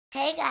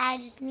Hey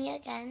guys, it's me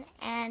again,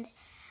 and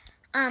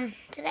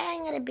today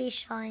I'm gonna be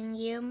showing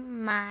you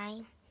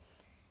my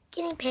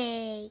guinea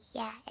pig.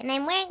 Yeah, and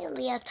I'm wearing a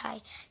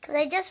leotard because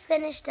I just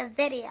finished a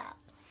video.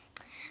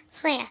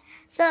 So yeah,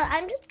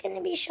 I'm just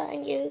gonna be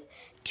showing you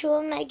two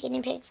of my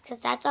guinea pigs because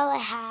that's all I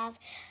have.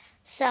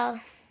 So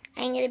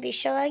I'm gonna be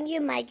showing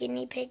you my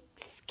guinea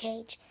pig's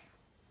cage.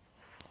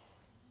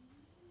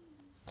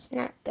 It's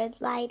not good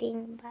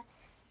lighting, but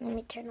let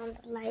me turn on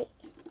the light.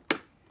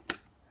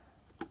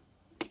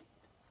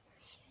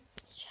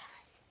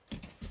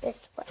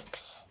 This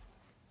works.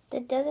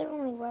 That doesn't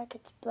really work.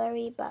 It's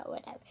blurry, but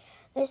whatever.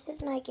 This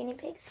is my guinea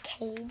pig's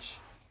cage.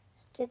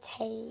 It's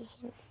hay.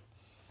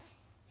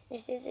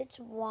 This is its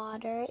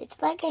water.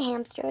 It's like a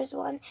hamster's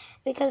one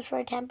because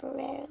for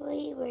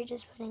temporarily we're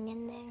just putting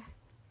in there.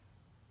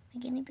 My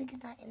guinea pig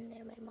is not in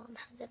there. My mom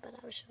has it, but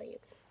I'll show you.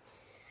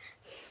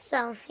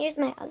 So here's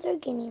my other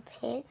guinea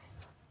pig.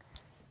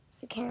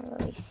 You can't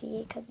really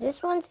see it because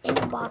this one's in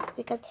the box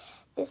because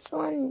this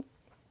one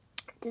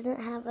doesn't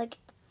have like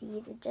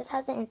disease. It just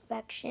has an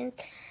infection,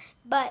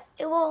 but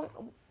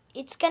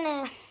it's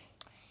gonna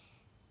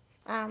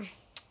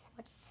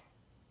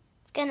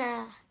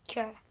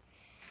cure.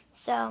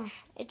 So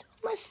it's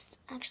almost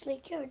actually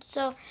cured.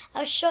 So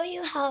I'll show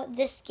you how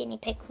this guinea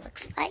pig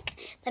looks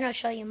like. Then I'll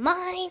show you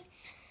mine.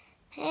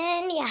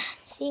 And yeah,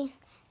 see,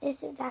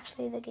 this is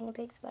actually the guinea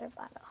pig's water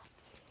bottle.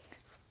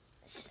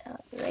 So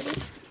you ready?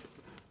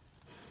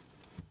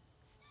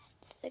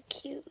 It's the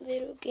cute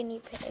little guinea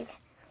pig.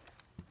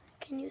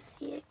 Can you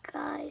see it,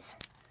 guys?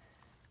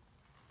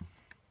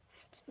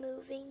 It's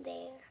moving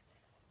there.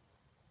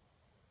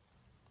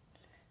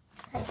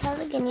 That's how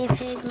the guinea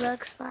pig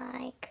looks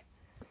like.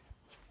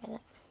 I'm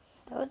gonna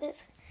throw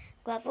this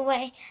glove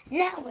away.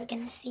 Now we're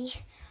gonna see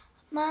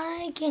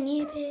my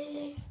guinea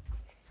pig.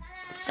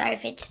 Sorry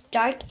if it's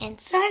dark and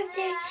sorry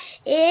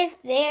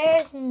if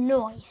there's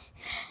noise.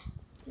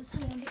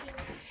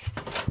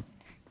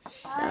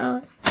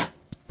 So,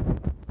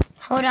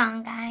 hold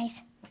on,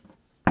 guys.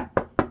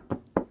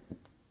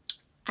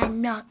 I'm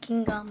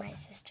knocking on my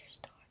sister's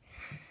door.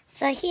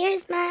 So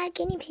here's my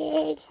guinea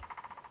pig.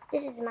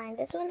 This is mine.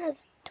 This one has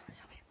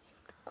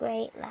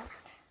great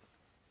laugh.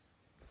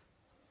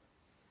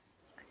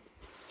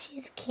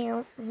 She's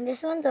cute.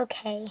 This one's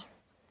okay.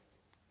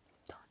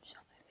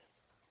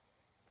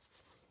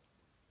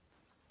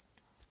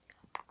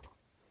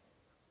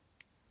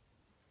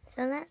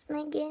 So that's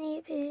my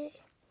guinea pig.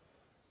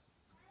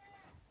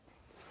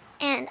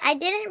 And I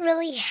didn't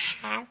really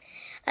have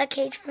a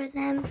cage for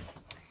them.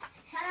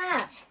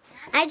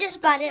 I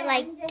just bought it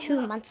like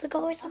 2 months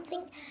ago or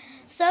something.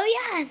 So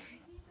yeah,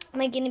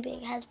 my guinea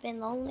pig has been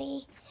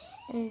lonely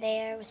in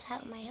there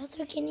without my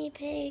other guinea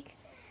pig.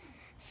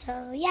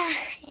 So yeah,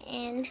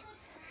 and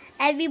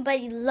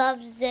everybody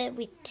loves it.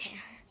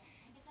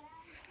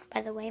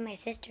 By the way, my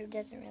sister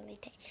doesn't really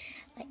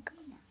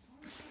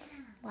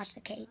watch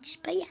the cage,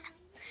 but yeah.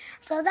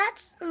 So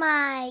that's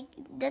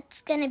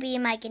gonna be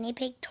my guinea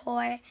pig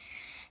tour.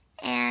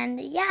 And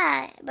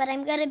yeah, but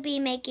I'm gonna be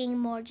making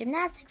more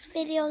gymnastics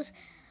videos.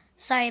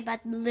 Sorry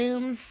about the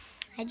loom.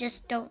 I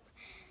just don't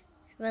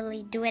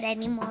really do it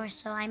anymore,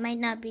 so I might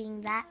not be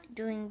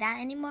doing that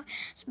anymore.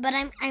 But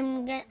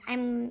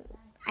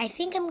I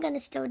think I'm gonna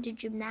still do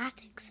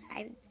gymnastics.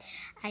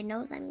 I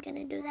know that I'm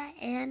gonna do that,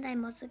 and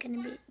I'm also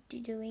gonna be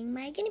doing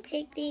my guinea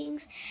pig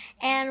things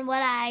and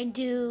what I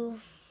do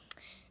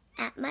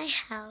at my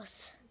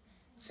house.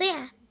 So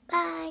yeah,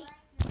 bye.